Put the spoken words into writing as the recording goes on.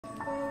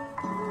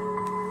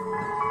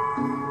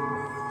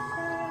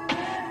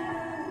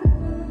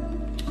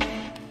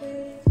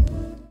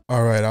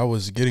All right, I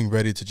was getting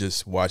ready to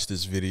just watch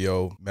this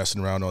video,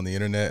 messing around on the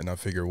internet, and I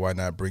figured why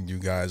not bring you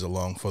guys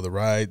along for the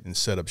ride and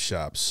set up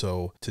shop.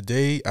 So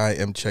today I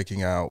am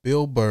checking out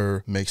Bill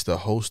Burr makes the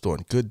host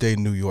on Good Day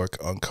New York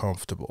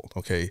uncomfortable.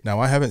 Okay, now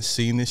I haven't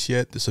seen this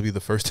yet. This will be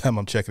the first time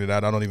I'm checking it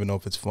out. I don't even know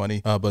if it's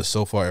funny, but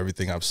so far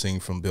everything I've seen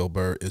from Bill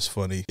Burr is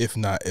funny. If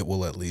not, it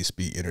will at least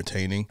be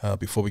entertaining.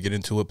 Before we get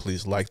into it,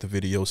 please like the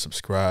video,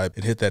 subscribe,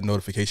 and hit that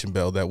notification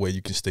bell. That way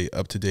you can stay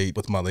up to date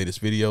with my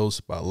latest videos.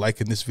 By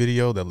liking this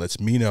video, that lets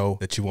me know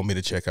that you want me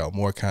to check out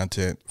more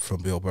content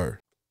from Bill Burr.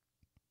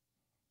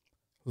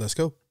 Let's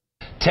go.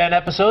 10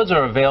 episodes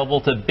are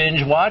available to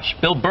binge watch.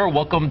 Bill Burr,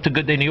 welcome to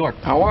Good Day New York.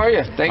 How are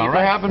you? Thank you for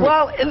having me.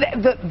 Well,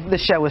 the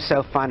show is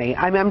so funny.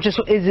 I mean, I'm just,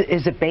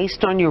 is it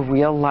based on your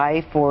real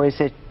life, or is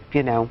it,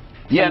 you know?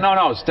 Yeah,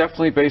 no, it's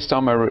definitely based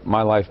on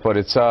my life, but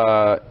it's,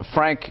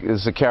 Frank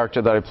is the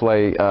character that I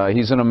play.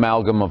 He's an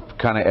amalgam of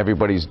kind of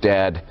everybody's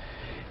dad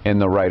in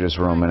the writer's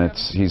room, and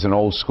he's an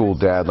old school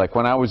dad. Like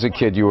when I was a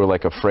kid, you were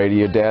like afraid of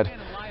your dad.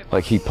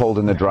 Like he pulled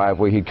in the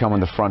driveway, he'd come in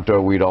the front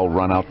door, we'd all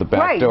run out the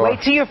back door. Right,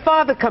 wait till your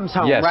father comes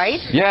home, yes.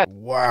 right? Yeah.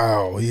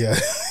 Wow, yeah.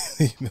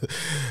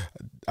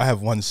 I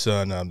have one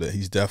son that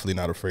he's definitely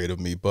not afraid of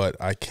me, but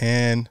I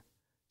can,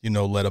 you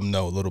know, let him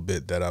know a little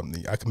bit that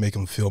I can make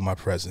him feel my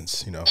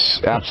presence, you know.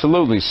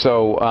 Absolutely.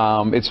 So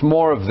it's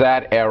more of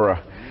that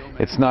era.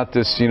 It's not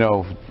this, you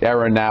know,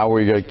 era now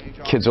where your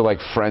kids are like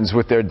friends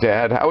with their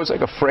dad. I was like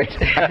afraid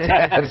of my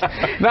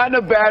dad. Not in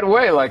a bad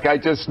way. Like I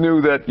just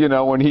knew that, you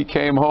know, when he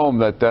came home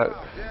that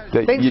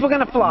things were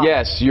going to fly.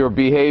 Yes, your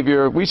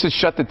behavior. We used to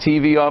shut the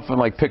TV off and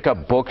like pick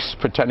up books,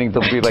 pretending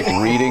to be like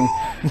reading.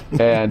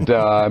 And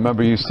I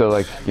remember he used to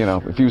like, you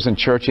know, if he was in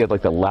church, he had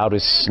like the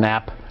loudest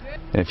snap.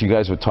 And if you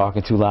guys were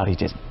talking too loud, he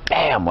just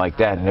bam like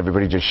that, and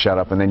everybody just shut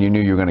up, and then you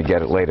knew you were going to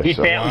get it later.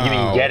 You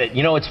mean get it?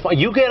 You know, it's fun.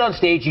 You get on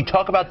stage, you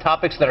talk about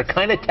topics that are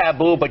kind of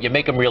taboo, but you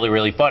make them really,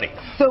 really funny.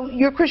 So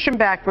your Christian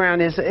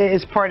background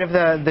is part of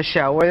the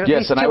show. Or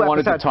yes, and I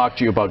wanted to talk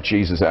to you about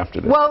Jesus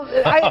after this. Well,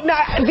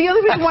 the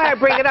only reason why I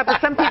bring it up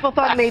is some people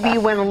thought maybe you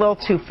went a little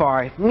too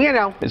far. You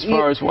know. As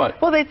far as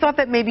what? Well, they thought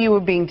that maybe you were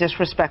being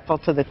disrespectful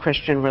to the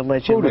Christian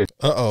religion. Who did?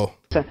 Uh-oh.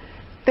 So,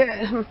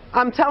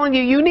 I'm telling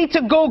you, you need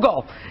to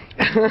Google.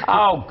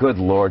 Oh, good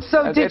Lord.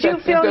 So did you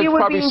feel you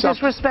were being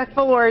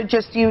disrespectful, or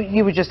just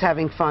you were just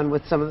having fun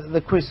with some of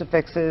the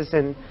crucifixes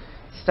and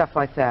stuff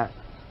like that?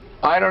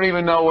 I don't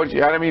even know what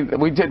I mean,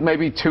 we did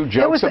maybe 2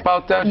 jokes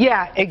about that?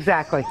 Yeah,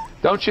 exactly.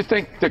 Don't you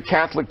think the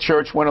Catholic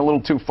Church went a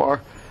little too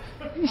far?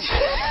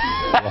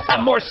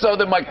 More so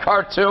than my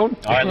cartoon?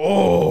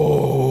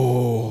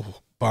 Oh,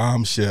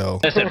 bombshell.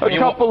 Listen, a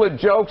couple of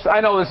jokes.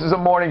 I know this is a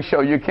morning show.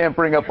 You can't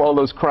bring up all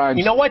those crimes.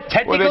 You know what?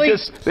 Technically,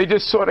 they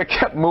just sort of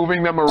kept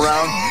moving them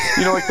around.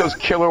 You know, like those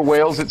killer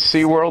whales at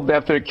SeaWorld.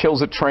 After it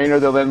kills a trainer,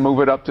 they'll then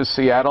move it up to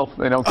Seattle.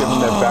 They don't give them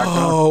their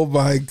background. Oh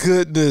my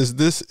goodness,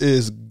 this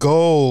is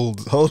gold.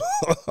 Hold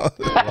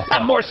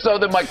on. More so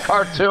than my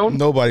cartoon.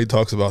 Nobody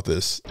talks about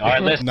this. All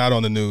right, listen. Not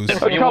on the news.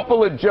 A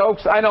couple of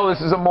jokes. I know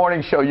this is a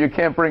morning show. You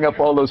can't bring up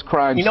all those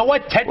crimes. You know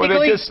what?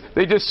 Technically,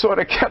 they just sort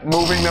of kept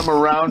moving them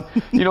around.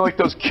 You know, like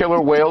those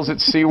killer whales at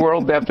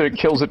SeaWorld. After it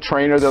kills a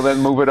trainer, they'll then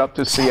move it up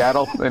to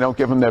Seattle. They don't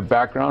give them their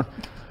background.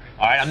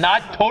 All right, I'm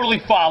not totally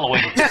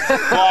following,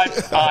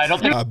 but I don't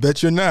think. I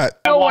bet you're not.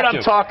 You know what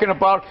I'm talking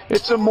about?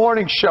 It's a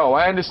morning show.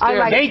 I understand.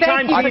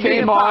 I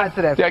came on.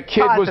 That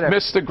kid was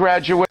Mr.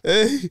 Graduate.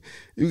 Hey,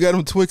 you got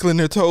him twinkling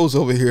their toes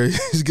over here.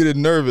 He's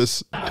getting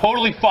nervous.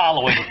 Totally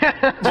following,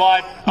 but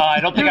I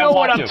don't think I want to. You know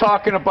what I'm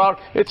talking about?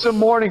 It's a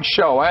morning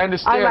show. I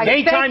understand.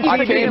 Daytime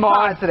I came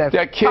on.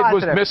 That kid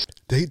was Mr.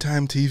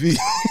 Daytime TV.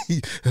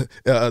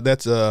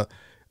 That's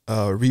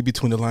read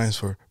between the lines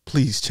for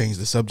please change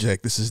the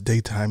subject. This is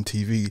daytime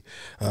TV.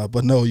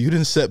 But no, you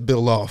didn't set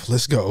Bill off.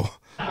 Let's go.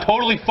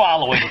 Totally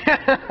following,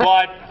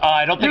 but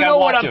I don't think I want to. You know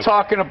what I'm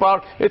talking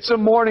about? It's a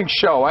morning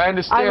show. I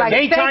understand.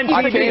 Daytime TV.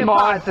 I came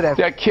on.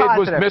 That kid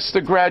was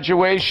Mr.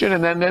 Graduation,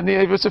 and then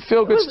it was a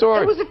feel-good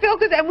story. It was a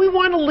feel-good, and we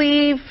want to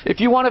leave. If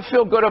you want to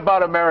feel good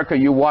about America,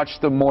 you watch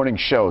the morning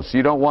shows.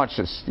 You don't watch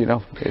this, you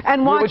know. We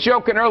were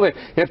joking earlier.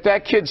 If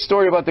that kid's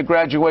story about the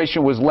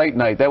graduation was late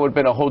night, that would have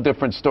been a whole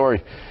different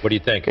story. What do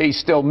you think? He's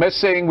still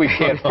missing. We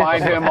can't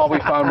find him. All we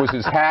found was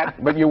his hat.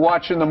 But you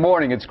watch in the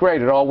morning. It's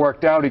great. It all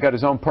worked out. He got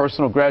his own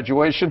personal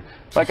graduation.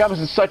 Like, I was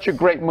in such a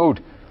great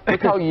mood.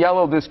 Look how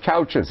yellow this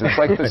couch is. It's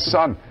like the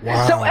sun.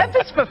 Wow. So F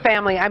is for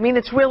family. I mean,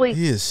 it's really...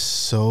 He is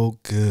so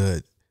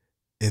good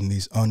in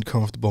these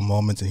uncomfortable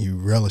moments, and he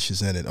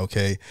relishes in it,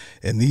 okay?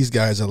 And these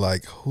guys are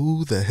like,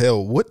 who the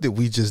hell? What did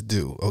we just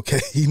do,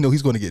 okay? You know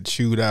he's going to get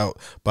chewed out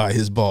by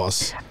his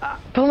boss.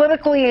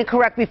 Politically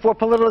incorrect before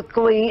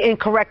politically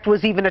incorrect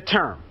was even a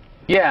term.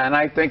 Yeah, and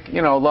I think,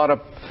 you know, a lot of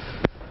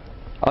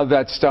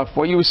that stuff.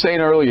 What you were saying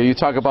earlier, you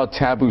talk about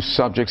taboo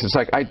subjects. It's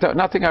like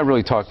nothing I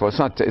really talk about.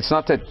 It's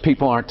not that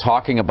people aren't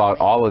talking about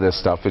all of this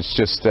stuff. It's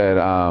just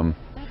that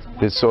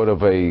it's sort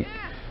of a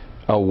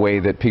way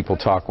that people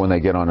talk when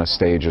they get on a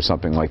stage or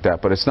something like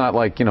that. But it's not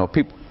like, you know,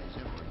 people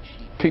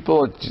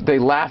they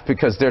laugh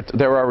because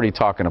they're already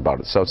talking about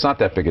it. So it's not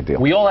that big a deal.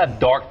 We all have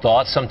dark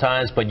thoughts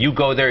sometimes, but you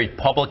go there in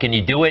public and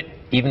you do it.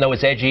 even though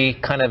it's edgy,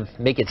 kind of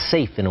make it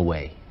safe in a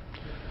way.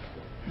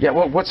 Yeah,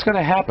 well, what's going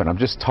to happen? I'm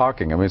just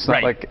talking. I mean, it's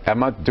not like I'm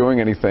not doing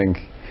anything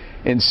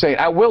insane.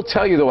 I will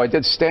tell you, though, I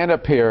did stand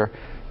up here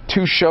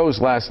 2 shows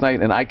last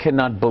night, and I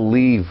cannot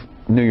believe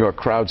New York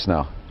crowds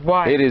now.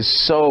 Why? It is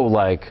so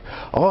like,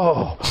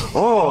 oh.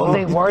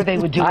 They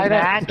would do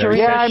that during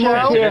the show?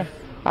 I moved here.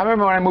 I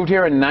remember when I moved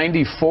here in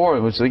 '94, it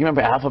was, you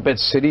remember Alphabet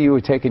City, you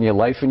were taking your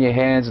life in your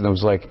hands, and it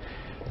was like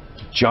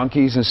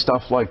junkies and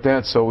stuff like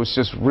that, so it was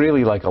just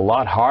really like a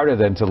lot harder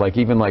than to like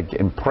even like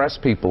impress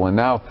people. And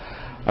now,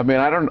 I mean,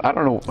 I don't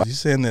know. Are you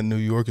saying that New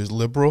York is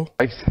liberal?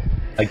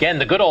 Again,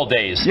 the good old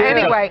days. Yeah.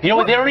 Anyway, you know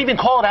what? They don't even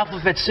call it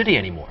Alphabet City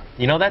anymore.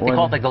 You know that? They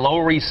call it like the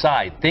Lower East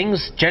Side.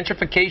 Things,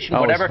 gentrification,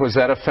 whatever. Was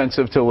that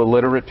offensive to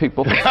illiterate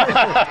people?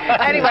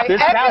 Anyway, this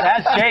town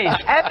has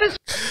changed.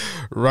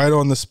 Right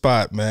on the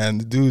spot, man.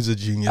 The dude's a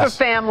genius. Our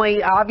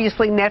family,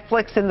 obviously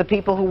Netflix and the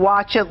people who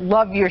watch it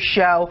love your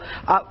show.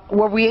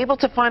 Were we able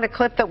to find a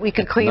clip that we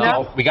could clean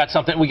up? We got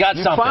something. We got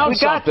something. Found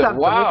something.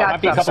 Wow.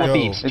 Might be a couple of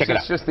beats. Check it out.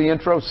 Is this just the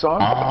intro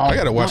song? I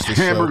gotta watch this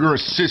show. Hamburger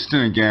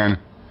assistant again.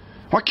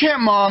 Why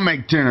can't Mom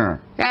make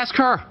dinner? Ask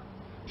her.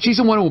 She's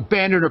the one who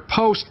abandoned her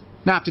post.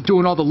 Now after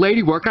doing all the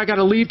lady work, I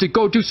gotta leave to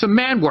go do some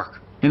man work.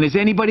 And is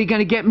anybody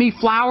gonna get me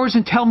flowers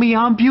and tell me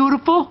I'm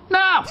beautiful?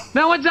 No.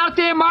 No one's out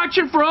there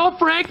marching for old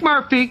Frank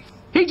Murphy.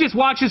 He just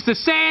watches the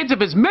sands of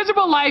his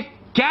miserable life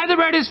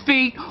gather at his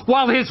feet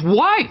while his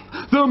wife,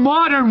 the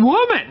modern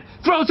woman,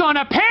 throws on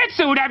a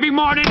pantsuit every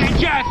morning and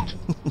just...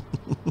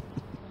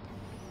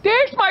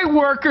 There's my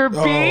worker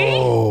bee.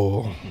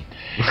 Oh.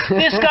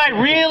 This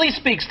guy really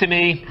speaks to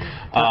me.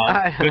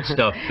 Good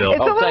stuff, Phil.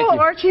 It's a little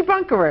Archie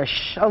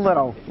Bunkerish, a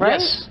little,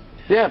 right? Yes.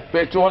 Yeah,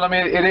 well, I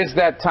mean, it is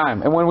that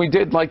time. And when we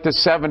did, like, the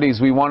 70s,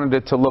 we wanted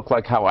it to look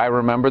like how I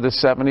remember the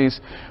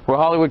 70s, where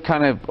Hollywood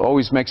kind of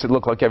always makes it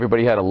look like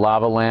everybody had a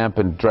lava lamp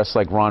and dressed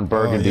like Ron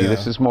Burgundy. Oh, yeah.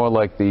 This is more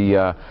like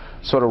the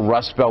sort of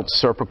Rust Belt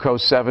Serpico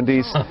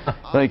 70s.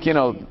 Like, you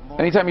know,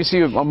 anytime you see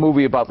a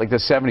movie about, like, the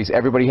 70s,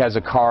 everybody has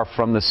a car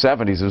from the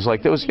 70s. It was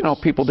like, there was, you know,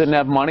 people didn't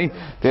have money.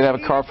 They'd have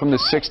a car from the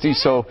 60s.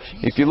 So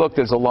if you look,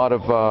 there's a lot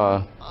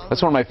of...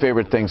 that's one of my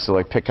favorite things, to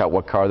like pick out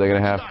what car they're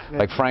gonna have.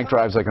 Like Frank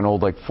drives like an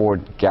old like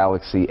Ford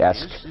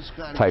Galaxy-esque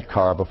type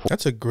car before.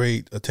 That's a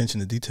great attention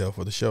to detail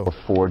for the show.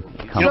 Ford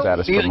comes at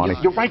us for money.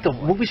 You're right. The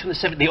movies from the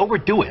 70s, they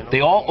overdo it.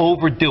 They all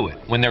overdo it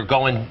when they're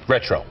going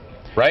retro,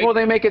 right? Well,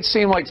 they make it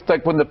seem like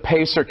when the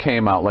Pacer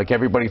came out, like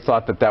everybody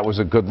thought that that was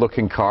a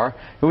good-looking car.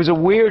 It was a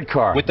weird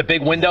car. With the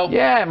big window?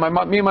 Yeah,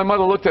 me and my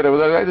mother looked at it.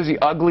 That is the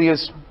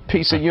ugliest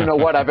piece of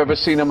you-know-what I've ever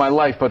seen in my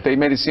life, but they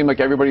made it seem like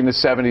everybody in the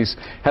 70s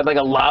had like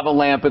a lava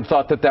lamp and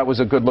thought that that was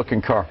a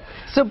good-looking car.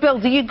 So, Bill,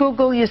 do you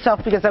Google yourself?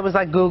 Because I was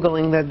like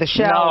Googling the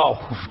show.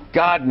 No,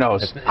 God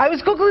knows. I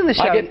was Googling the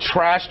show. I get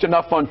trashed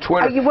enough on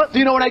Twitter. Do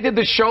you know when I did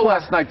the show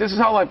last night? This is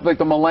how like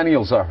the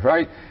millennials are,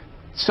 right?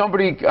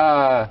 Somebody,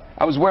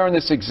 I was wearing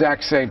this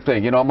exact same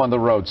thing. You know, I'm on the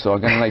road, so I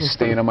got a nice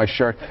stain on my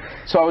shirt.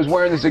 So I was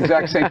wearing this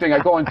exact same thing.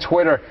 I go on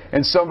Twitter,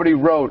 and somebody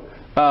wrote,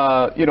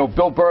 you know,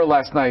 Bill Burr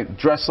last night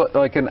dressed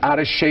like an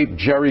out-of-shape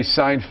Jerry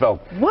Seinfeld.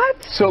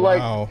 What? So,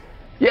 like,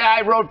 yeah,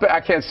 I wrote back.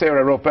 I can't say what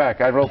I wrote back.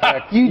 I wrote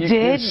back. You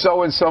did?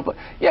 So-and so.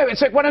 Yeah,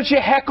 it's like, why don't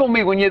you heckle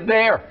me when you're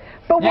there?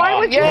 But why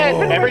would you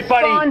even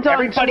respond on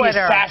Everybody is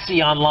Twitter?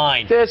 sassy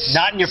online.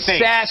 Not in your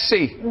face.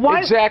 Sassy.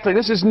 Exactly.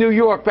 This is New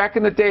York. Back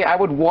in the day, I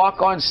would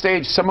walk on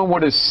stage. Someone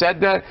would have said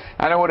that,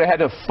 and I would have had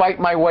to fight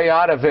my way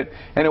out of it,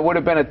 and it would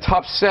have been a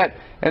tough set.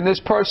 And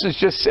this person's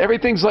just,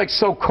 everything's like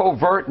so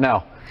covert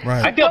now.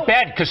 Right. I feel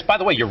bad because, by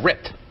the way, you're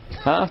ripped.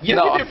 Huh?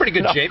 You're in pretty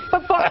good shape.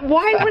 But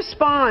why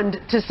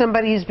respond to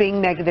somebody who's being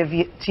negative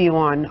to you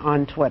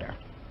on Twitter?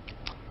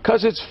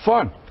 Because it's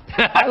fun.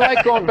 I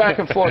like going back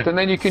and forth, and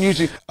then you can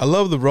usually... I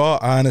love the raw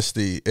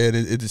honesty, and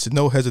it's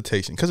no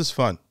hesitation, because it's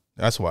fun.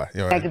 That's why.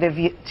 Negative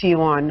to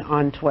you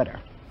on Twitter.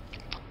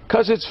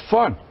 Because it's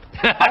fun.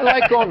 I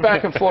like going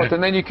back and forth,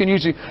 and then you can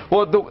usually...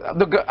 Well,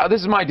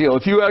 this is my deal.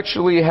 If you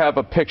actually have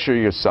a picture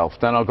of yourself,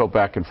 then I'll go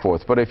back and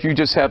forth. But if you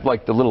just have,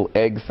 like, the little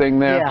egg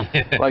thing there,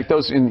 like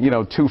those, you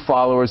know, 2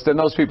 followers, then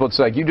those people, it's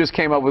like, you just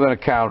came up with an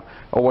account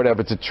or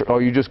whatever,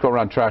 or you just go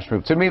around trash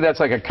people. To me, that's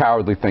like a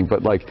cowardly thing.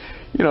 But, like,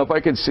 you know, if I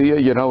can see you,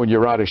 you know, and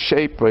you're out of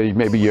shape, or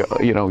maybe you're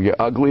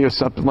ugly or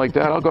something like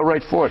that, I'll go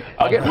right for it.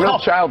 I'll get real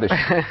childish.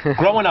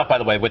 Growing up, by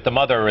the way, with the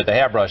mother with the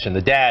hairbrush and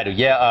the dad,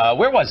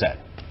 where was that?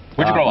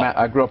 Where'd you grow up?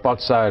 I grew up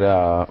outside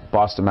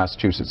Boston,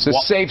 Massachusetts. The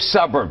safe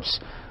suburbs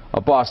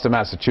of Boston,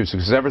 Massachusetts.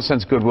 Because ever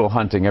since Good Will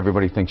Hunting,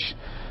 everybody thinks,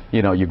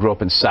 you know, you grew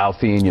up in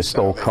Southie and you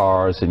stole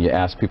cars and you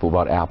asked people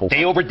about apples.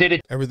 They overdid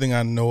it. Everything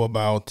I know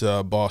about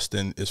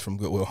Boston is from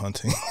Good Will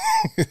Hunting.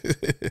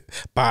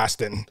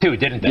 Boston. Too,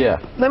 didn't they? Yeah.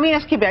 Let me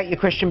ask you about your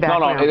Christian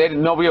background. No,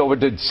 nobody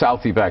overdid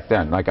Southie back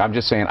then. Like, I'm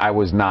just saying I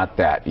was not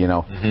that, you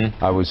know.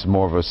 I was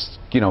more of a,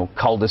 you know,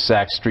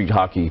 cul-de-sac street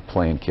hockey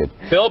playing kid.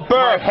 Bill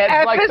Burr.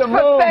 F like is the for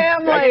moon.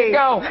 family. There you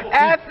go.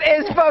 F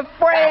is for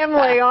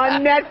family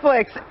on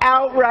Netflix,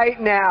 out right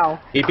now.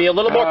 He'd be a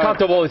little more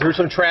comfortable if he threw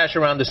some trash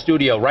around the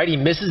studio, right? He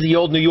misses the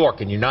old New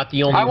York, and you're not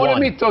the only one. I want to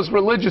meet those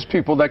religious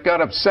people that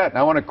got upset.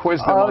 I want to quiz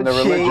them on their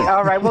religion.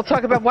 All right, we'll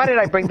talk about, why did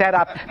I bring that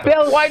up?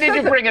 Bill, Why did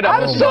did you bring it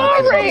up? I'm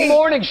sorry. It's a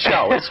morning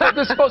show. This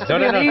is supposed to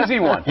be an easy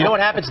one. You know what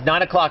happens?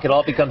 9 o'clock, it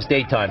all becomes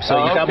daytime. So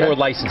you got more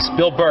license.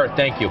 Bill Burr,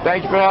 thank you.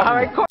 Thank you for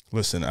having me.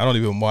 Listen, I don't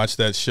even watch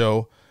that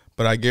show,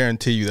 but I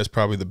guarantee you that's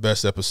probably the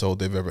best episode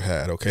they've ever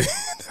had. Okay,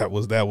 that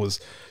was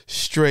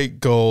straight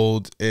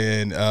gold,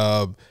 and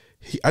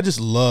I just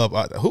love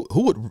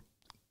who would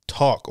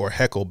talk or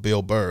heckle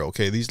Bill Burr.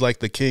 Okay, he's like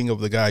the king of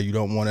the guy you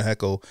don't want to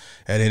heckle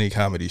at any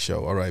comedy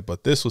show. All right,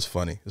 but this was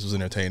funny. This was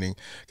entertaining,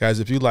 guys.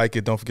 If you like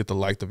it, don't forget to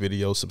like the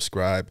video,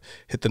 subscribe,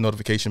 hit the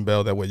notification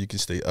bell. That way you can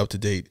stay up to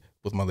date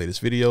with my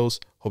latest videos.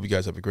 Hope you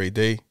guys have a great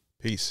day.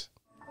 Peace.